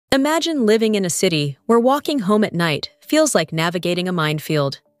Imagine living in a city where walking home at night feels like navigating a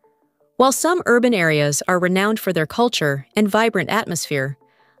minefield. While some urban areas are renowned for their culture and vibrant atmosphere,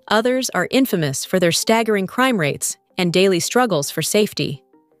 others are infamous for their staggering crime rates and daily struggles for safety.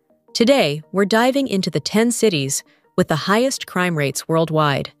 Today, we're diving into the 10 cities with the highest crime rates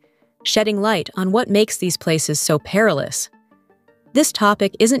worldwide, shedding light on what makes these places so perilous. This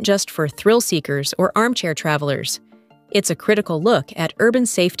topic isn't just for thrill seekers or armchair travelers. It's a critical look at urban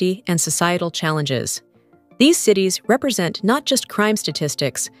safety and societal challenges. These cities represent not just crime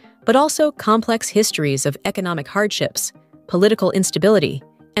statistics, but also complex histories of economic hardships, political instability,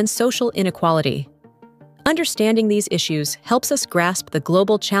 and social inequality. Understanding these issues helps us grasp the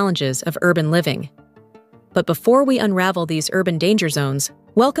global challenges of urban living. But before we unravel these urban danger zones,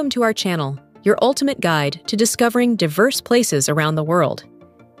 welcome to our channel, your ultimate guide to discovering diverse places around the world.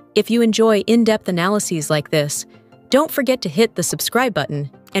 If you enjoy in-depth analyses like this, don't forget to hit the subscribe button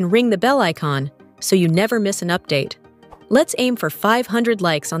and ring the bell icon so you never miss an update. Let's aim for 500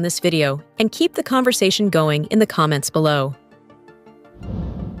 likes on this video and keep the conversation going in the comments below.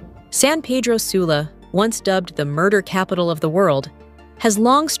 San Pedro Sula, once dubbed the murder capital of the world, has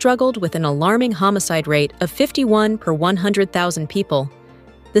long struggled with an alarming homicide rate of 51 per 100,000 people.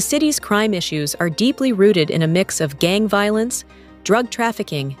 The city's crime issues are deeply rooted in a mix of gang violence, drug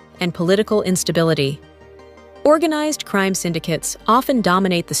trafficking, and political instability. Organized crime syndicates often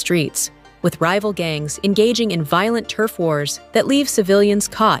dominate the streets, with rival gangs engaging in violent turf wars that leave civilians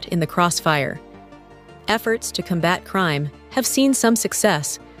caught in the crossfire. Efforts to combat crime have seen some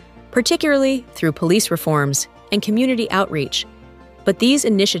success, particularly through police reforms and community outreach, but these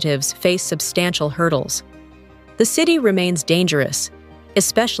initiatives face substantial hurdles. The city remains dangerous,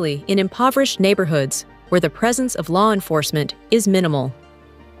 especially in impoverished neighborhoods where the presence of law enforcement is minimal.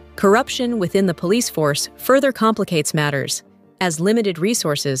 Corruption within the police force further complicates matters, as limited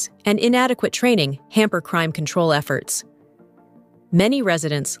resources and inadequate training hamper crime control efforts. Many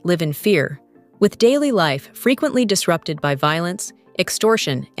residents live in fear, with daily life frequently disrupted by violence,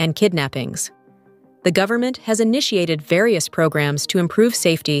 extortion, and kidnappings. The government has initiated various programs to improve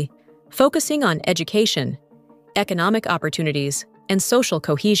safety, focusing on education, economic opportunities, and social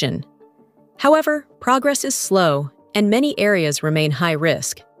cohesion. However, progress is slow, and many areas remain high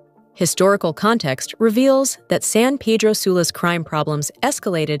risk. Historical context reveals that San Pedro Sula's crime problems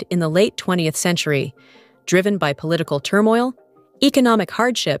escalated in the late 20th century, driven by political turmoil, economic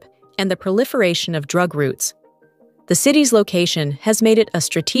hardship, and the proliferation of drug routes. The city's location has made it a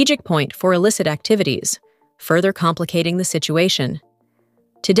strategic point for illicit activities, further complicating the situation.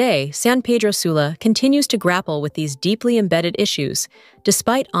 Today, San Pedro Sula continues to grapple with these deeply embedded issues,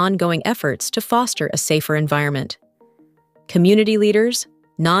 despite ongoing efforts to foster a safer environment. Community leaders,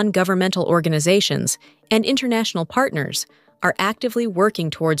 non-governmental organizations, and international partners are actively working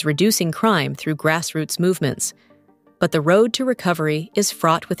towards reducing crime through grassroots movements. But the road to recovery is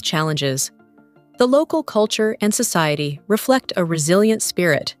fraught with challenges. The local culture and society reflect a resilient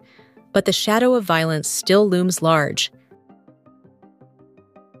spirit, but the shadow of violence still looms large.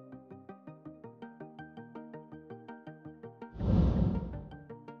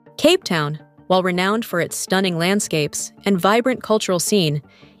 Cape Town, while renowned for its stunning landscapes and vibrant cultural scene,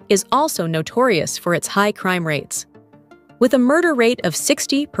 is also notorious for its high crime rates. With a murder rate of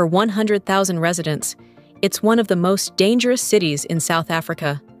 60 per 100,000 residents, it's one of the most dangerous cities in South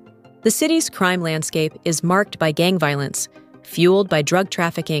Africa. The city's crime landscape is marked by gang violence, fueled by drug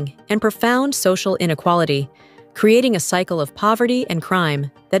trafficking and profound social inequality, creating a cycle of poverty and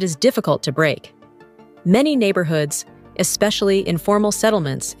crime that is difficult to break. Many neighborhoods, especially informal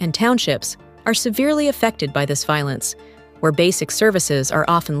settlements and townships, are severely affected by this violence, where basic services are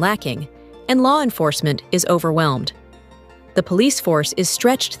often lacking and law enforcement is overwhelmed. The police force is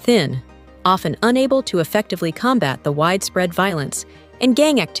stretched thin, often unable to effectively combat the widespread violence and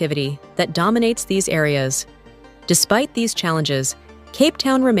gang activity that dominates these areas. Despite these challenges, Cape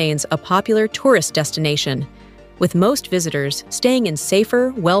Town remains a popular tourist destination, with most visitors staying in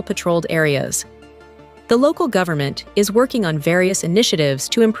safer, well-patrolled areas. The local government is working on various initiatives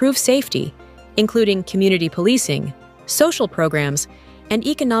to improve safety, including community policing, social programs, and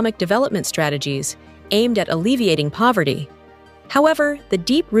economic development strategies aimed at alleviating poverty. However, the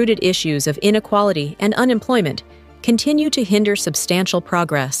deep-rooted issues of inequality and unemployment continue to hinder substantial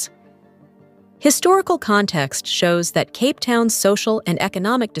progress. Historical context shows that Cape Town's social and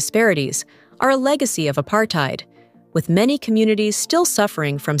economic disparities are a legacy of apartheid, with many communities still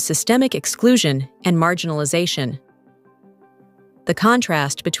suffering from systemic exclusion and marginalization. The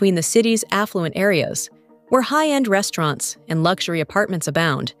contrast between the city's affluent areas, where high-end restaurants and luxury apartments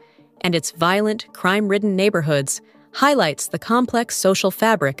abound, and its violent, crime-ridden neighborhoods highlights the complex social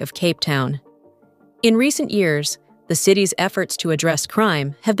fabric of Cape Town. In recent years, the city's efforts to address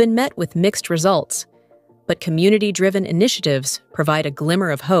crime have been met with mixed results, but community-driven initiatives provide a glimmer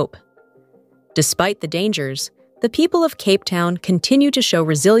of hope. Despite the dangers, the people of Cape Town continue to show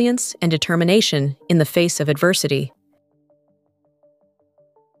resilience and determination in the face of adversity.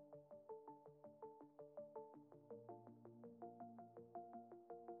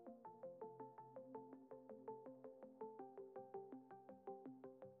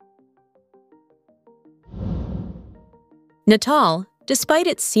 Natal, despite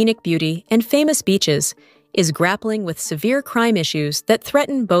its scenic beauty and famous beaches, is grappling with severe crime issues that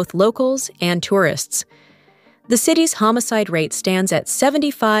threaten both locals and tourists. The city's homicide rate stands at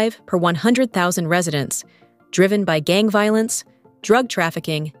 75 per 100,000 residents, driven by gang violence, drug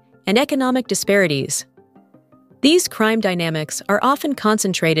trafficking, and economic disparities. These crime dynamics are often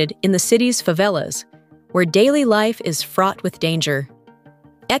concentrated in the city's favelas, where daily life is fraught with danger.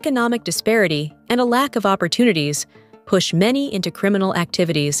 Economic disparity and a lack of opportunities push many into criminal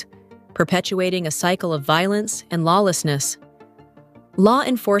activities, perpetuating a cycle of violence and lawlessness. Law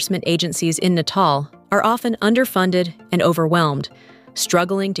enforcement agencies in Natal are often underfunded and overwhelmed,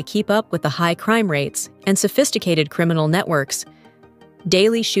 struggling to keep up with the high crime rates and sophisticated criminal networks.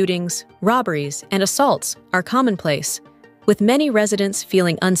 Daily shootings, robberies, and assaults are commonplace, with many residents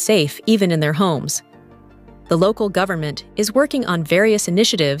feeling unsafe even in their homes. The local government is working on various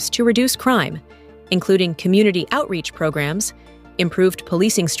initiatives to reduce crime, including community outreach programs, improved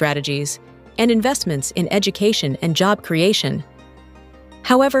policing strategies, and investments in education and job creation.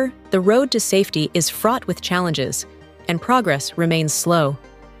 However, the road to safety is fraught with challenges, and progress remains slow.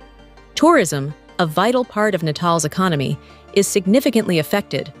 Tourism, a vital part of Natal's economy, is significantly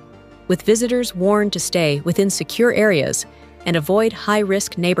affected, with visitors warned to stay within secure areas and avoid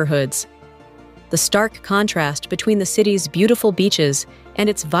high-risk neighborhoods. The stark contrast between the city's beautiful beaches and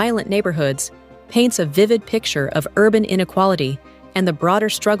its violent neighborhoods paints a vivid picture of urban inequality and the broader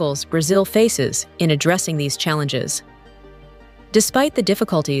struggles Brazil faces in addressing these challenges. Despite the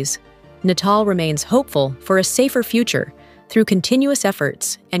difficulties, Natal remains hopeful for a safer future through continuous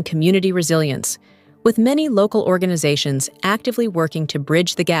efforts and community resilience, with many local organizations actively working to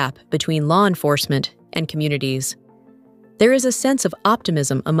bridge the gap between law enforcement and communities. There is a sense of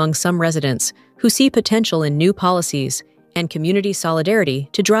optimism among some residents who see potential in new policies and community solidarity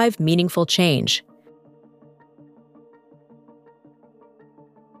to drive meaningful change.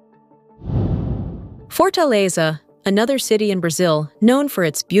 Fortaleza, another city in Brazil known for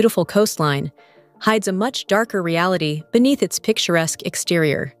its beautiful coastline, hides a much darker reality beneath its picturesque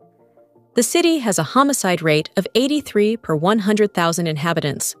exterior. The city has a homicide rate of 83 per 100,000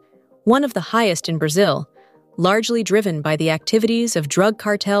 inhabitants, one of the highest in Brazil, largely driven by the activities of drug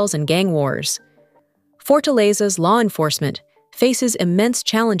cartels and gang wars. Fortaleza's law enforcement faces immense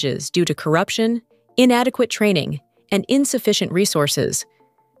challenges due to corruption, inadequate training, and insufficient resources,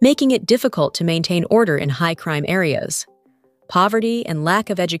 making it difficult to maintain order in high-crime areas. Poverty and lack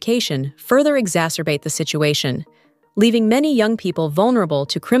of education further exacerbate the situation, leaving many young people vulnerable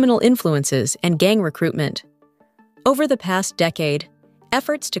to criminal influences and gang recruitment. Over the past decade,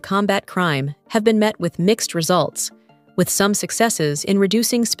 efforts to combat crime have been met with mixed results, with some successes in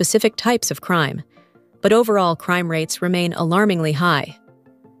reducing specific types of crime, but overall crime rates remain alarmingly high.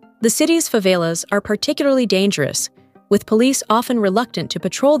 The city's favelas are particularly dangerous, with police often reluctant to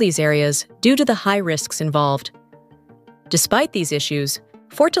patrol these areas due to the high risks involved. Despite these issues,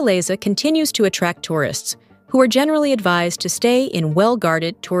 Fortaleza continues to attract tourists, who are generally advised to stay in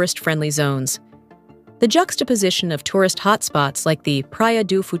well-guarded, tourist-friendly zones. The juxtaposition of tourist hotspots like the Praia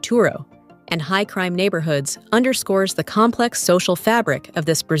do Futuro and high-crime neighborhoods underscores the complex social fabric of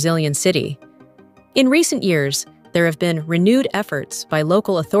this Brazilian city. In recent years, there have been renewed efforts by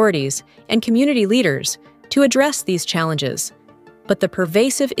local authorities and community leaders to address these challenges, but the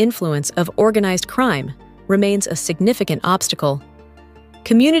pervasive influence of organized crime remains a significant obstacle.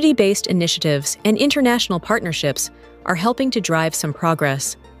 Community-based initiatives and international partnerships are helping to drive some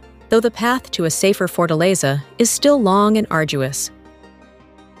progress, though the path to a safer Fortaleza is still long and arduous.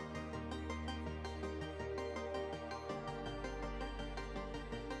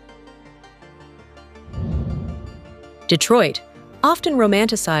 Detroit, often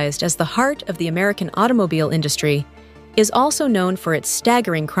romanticized as the heart of the American automobile industry, is also known for its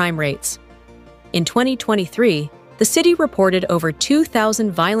staggering crime rates. In 2023, the city reported over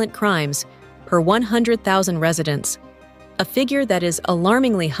 2,000 violent crimes per 100,000 residents, a figure that is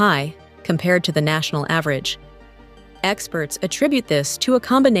alarmingly high compared to the national average. Experts attribute this to a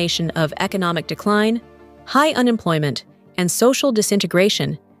combination of economic decline, high unemployment, and social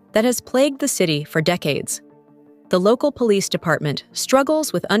disintegration that has plagued the city for decades. the local police department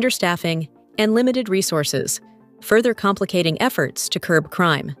struggles with understaffing and limited resources, further complicating efforts to curb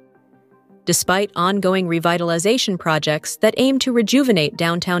crime. Despite ongoing revitalization projects that aim to rejuvenate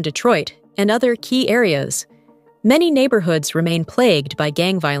downtown Detroit and other key areas, many neighborhoods remain plagued by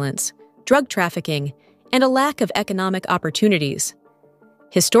gang violence, drug trafficking, and a lack of economic opportunities.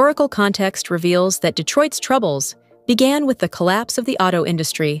 Historical context reveals that Detroit's troubles began with the collapse of the auto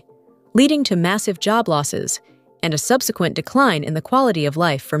industry, leading to massive job losses and a subsequent decline in the quality of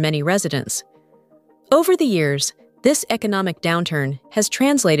life for many residents. Over the years, this economic downturn has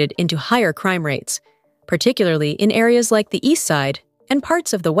translated into higher crime rates, particularly in areas like the East Side and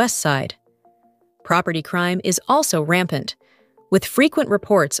parts of the West Side. Property crime is also rampant, with frequent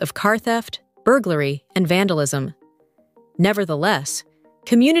reports of car theft, burglary, and vandalism. Nevertheless,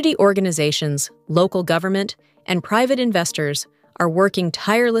 community organizations, local government, and private investors are working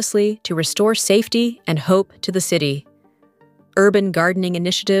tirelessly to restore safety and hope to the city. Urban gardening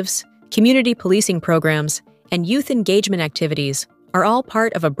initiatives, community policing programs, and youth engagement activities are all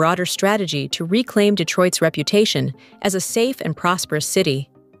part of a broader strategy to reclaim Detroit's reputation as a safe and prosperous city.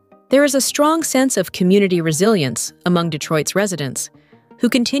 There is a strong sense of community resilience among Detroit's residents, who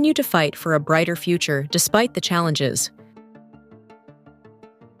continue to fight for a brighter future despite the challenges.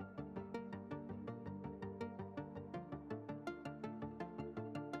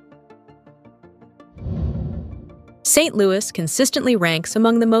 St. Louis consistently ranks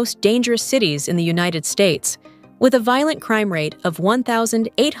among the most dangerous cities in the United States, with a violent crime rate of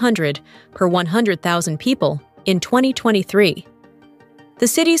 1,800 per 100,000 people in 2023. The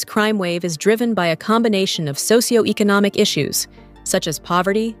city's crime wave is driven by a combination of socioeconomic issues, such as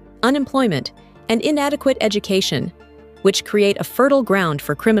poverty, unemployment, and inadequate education, which create a fertile ground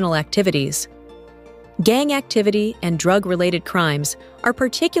for criminal activities. Gang activity and drug-related crimes are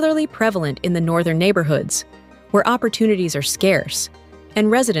particularly prevalent in the northern neighborhoods, where opportunities are scarce, and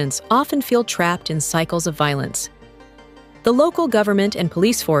residents often feel trapped in cycles of violence. The local government and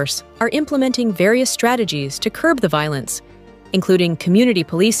police force are implementing various strategies to curb the violence, including community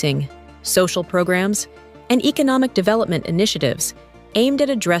policing, social programs, and economic development initiatives aimed at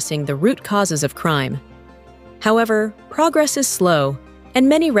addressing the root causes of crime. However, progress is slow, and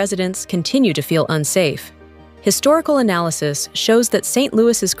many residents continue to feel unsafe. Historical analysis shows that St.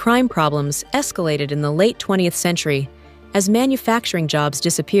 Louis's crime problems escalated in the late 20th century as manufacturing jobs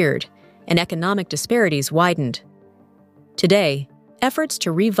disappeared and economic disparities widened. Today, efforts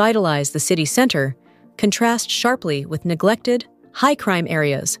to revitalize the city center contrast sharply with neglected, high-crime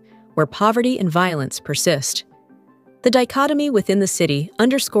areas where poverty and violence persist. The dichotomy within the city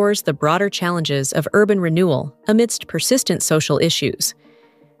underscores the broader challenges of urban renewal amidst persistent social issues.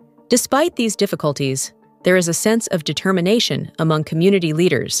 Despite these difficulties, there is a sense of determination among community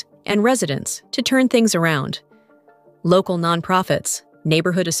leaders and residents to turn things around. Local nonprofits,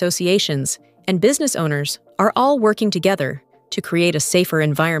 neighborhood associations, and business owners are all working together to create a safer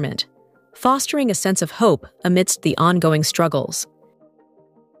environment, fostering a sense of hope amidst the ongoing struggles.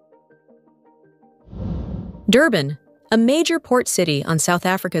 Durban, a major port city on South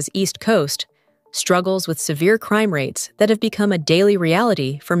Africa's east coast, struggles with severe crime rates that have become a daily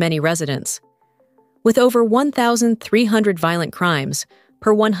reality for many residents. With over 1,300 violent crimes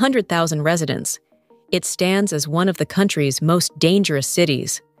per 100,000 residents, it stands as one of the country's most dangerous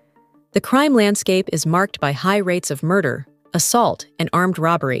cities. The crime landscape is marked by high rates of murder, assault, and armed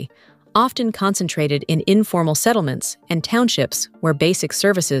robbery, often concentrated in informal settlements and townships where basic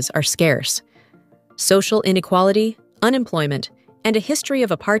services are scarce. Social inequality, unemployment, and a history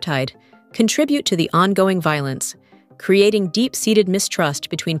of apartheid contribute to the ongoing violence, creating deep-seated mistrust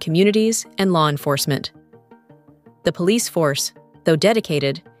between communities and law enforcement. The police force, though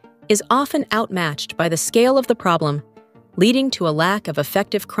dedicated, is often outmatched by the scale of the problem, leading to a lack of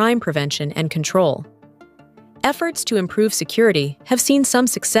effective crime prevention and control. Efforts to improve security have seen some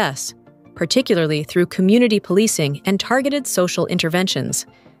success, particularly through community policing and targeted social interventions,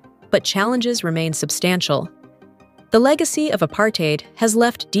 but challenges remain substantial. The legacy of apartheid has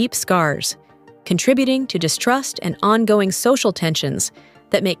left deep scars, contributing to distrust and ongoing social tensions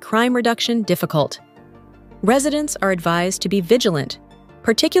that make crime reduction difficult. Residents are advised to be vigilant,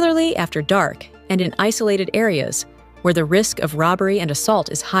 particularly after dark and in isolated areas where the risk of robbery and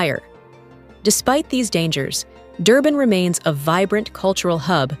assault is higher. Despite these dangers, Durban remains a vibrant cultural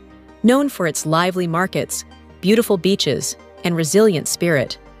hub, known for its lively markets, beautiful beaches, and resilient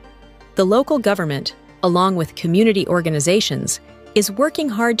spirit. The local government, along with community organizations, is working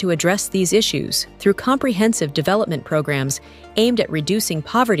hard to address these issues through comprehensive development programs aimed at reducing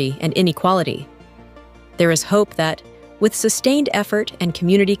poverty and inequality. There is hope that, with sustained effort and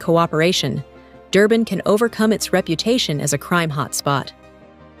community cooperation, Durban can overcome its reputation as a crime hotspot.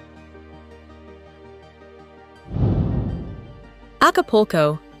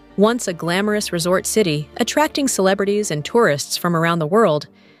 Acapulco, once a glamorous resort city attracting celebrities and tourists from around the world,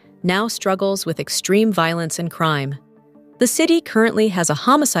 now struggles with extreme violence and crime. The city currently has a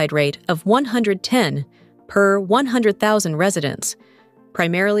homicide rate of 110 per 100,000 residents,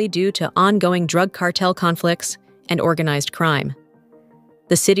 primarily due to ongoing drug cartel conflicts and organized crime.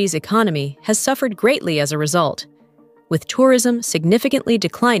 The city's economy has suffered greatly as a result, with tourism significantly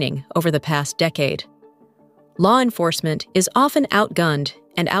declining over the past decade. Law enforcement is often outgunned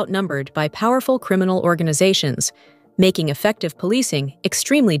and outnumbered by powerful criminal organizations, making effective policing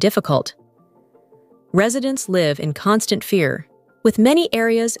extremely difficult. Residents live in constant fear, with many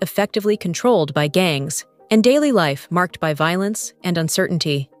areas effectively controlled by gangs and daily life marked by violence and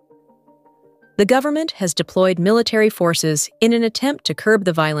uncertainty. The government has deployed military forces in an attempt to curb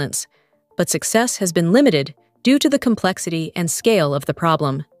the violence, but success has been limited due to the complexity and scale of the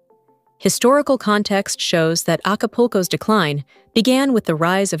problem. Historical context shows that Acapulco's decline began with the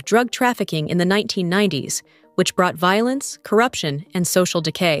rise of drug trafficking in the 1990s, which brought violence, corruption, and social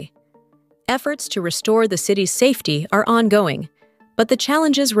decay. Efforts to restore the city's safety are ongoing, but the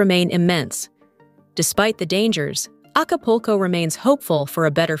challenges remain immense. Despite the dangers, Acapulco remains hopeful for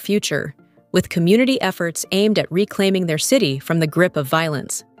a better future, with community efforts aimed at reclaiming their city from the grip of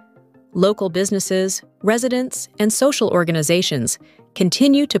violence. Local businesses, residents, and social organizations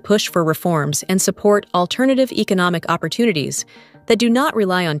continue to push for reforms and support alternative economic opportunities that do not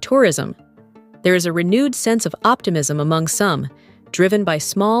rely on tourism. There is a renewed sense of optimism among some, driven by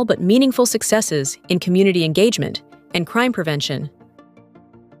small but meaningful successes in community engagement and crime prevention.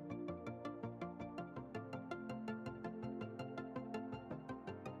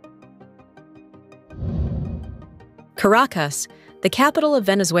 Caracas, the capital of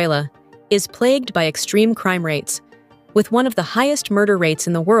Venezuela, is plagued by extreme crime rates, with one of the highest murder rates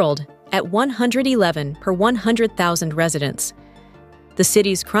in the world at 111 per 100,000 residents. The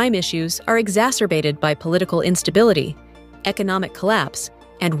city's crime issues are exacerbated by political instability, economic collapse,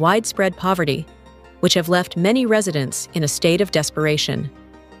 and widespread poverty, which have left many residents in a state of desperation.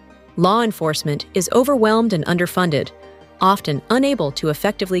 Law enforcement is overwhelmed and underfunded, often unable to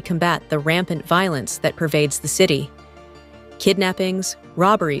effectively combat the rampant violence that pervades the city. Kidnappings,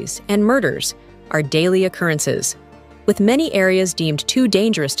 robberies, and murders are daily occurrences, with many areas deemed too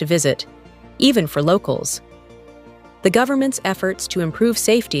dangerous to visit, even for locals. The government's efforts to improve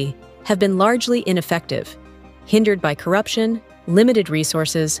safety have been largely ineffective, hindered by corruption, limited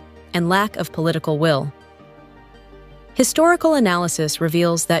resources, and lack of political will. Historical analysis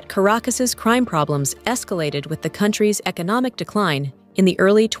reveals that Caracas's crime problems escalated with the country's economic decline in the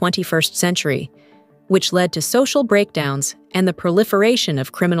early 21st century, which led to social breakdowns and the proliferation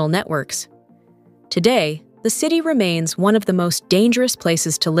of criminal networks. Today, the city remains one of the most dangerous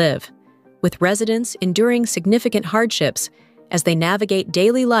places to live, with residents enduring significant hardships as they navigate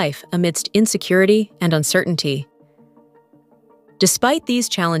daily life amidst insecurity and uncertainty. Despite these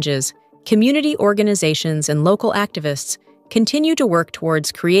challenges, community organizations and local activists continue to work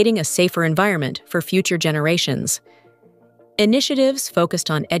towards creating a safer environment for future generations. Initiatives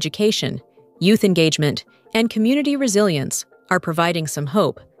focused on education, youth engagement, and community resilience are providing some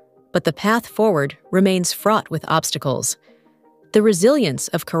hope, but the path forward remains fraught with obstacles. The resilience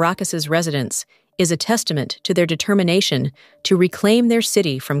of Caracas's residents is a testament to their determination to reclaim their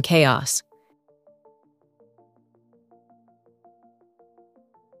city from chaos.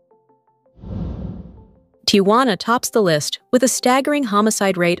 Tijuana tops the list with a staggering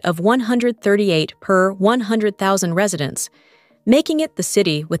homicide rate of 138 per 100,000 residents, making it the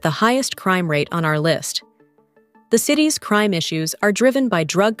city with the highest crime rate on our list. The city's crime issues are driven by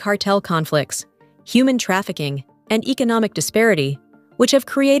drug cartel conflicts, human trafficking, and economic disparity, which have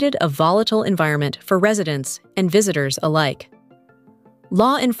created a volatile environment for residents and visitors alike.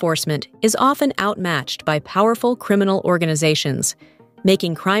 Law enforcement is often outmatched by powerful criminal organizations,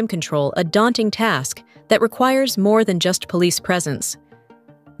 making crime control a daunting task that requires more than just police presence.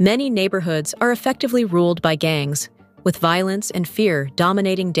 Many neighborhoods are effectively ruled by gangs, with violence and fear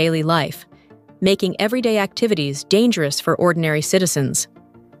dominating daily life, making everyday activities dangerous for ordinary citizens.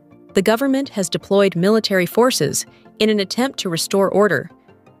 The government has deployed military forces in an attempt to restore order,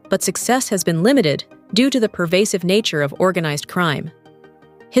 but success has been limited due to the pervasive nature of organized crime.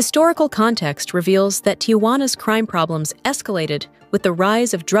 Historical context reveals that Tijuana's crime problems escalated with the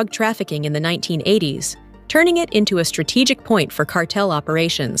rise of drug trafficking in the 1980s, turning it into a strategic point for cartel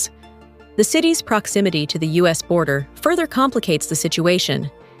operations. The city's proximity to the U.S. border further complicates the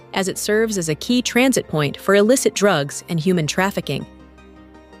situation, as it serves as a key transit point for illicit drugs and human trafficking.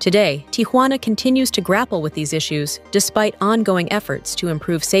 Today, Tijuana continues to grapple with these issues despite ongoing efforts to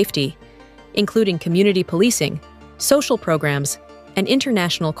improve safety, including community policing, social programs, and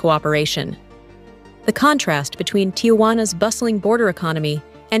international cooperation. The contrast between Tijuana's bustling border economy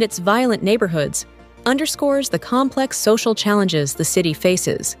and its violent neighborhoods underscores the complex social challenges the city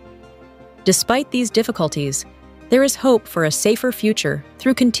faces. Despite these difficulties, there is hope for a safer future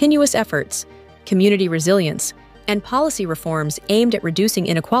through continuous efforts, community resilience, and policy reforms aimed at reducing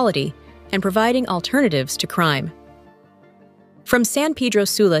inequality and providing alternatives to crime. From San Pedro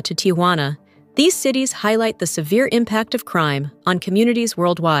Sula to Tijuana, these cities highlight the severe impact of crime on communities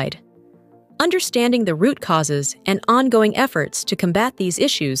worldwide. Understanding the root causes and ongoing efforts to combat these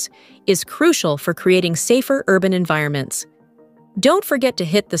issues is crucial for creating safer urban environments. Don't forget to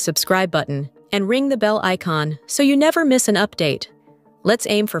hit the subscribe button and ring the bell icon so you never miss an update. Let's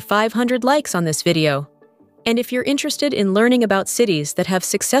aim for 500 likes on this video. And if you're interested in learning about cities that have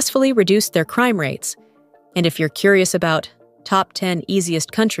successfully reduced their crime rates, and if you're curious about top 10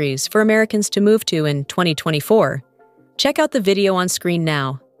 easiest countries for Americans to move to in 2024, check out the video on screen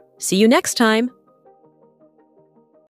now. See you next time!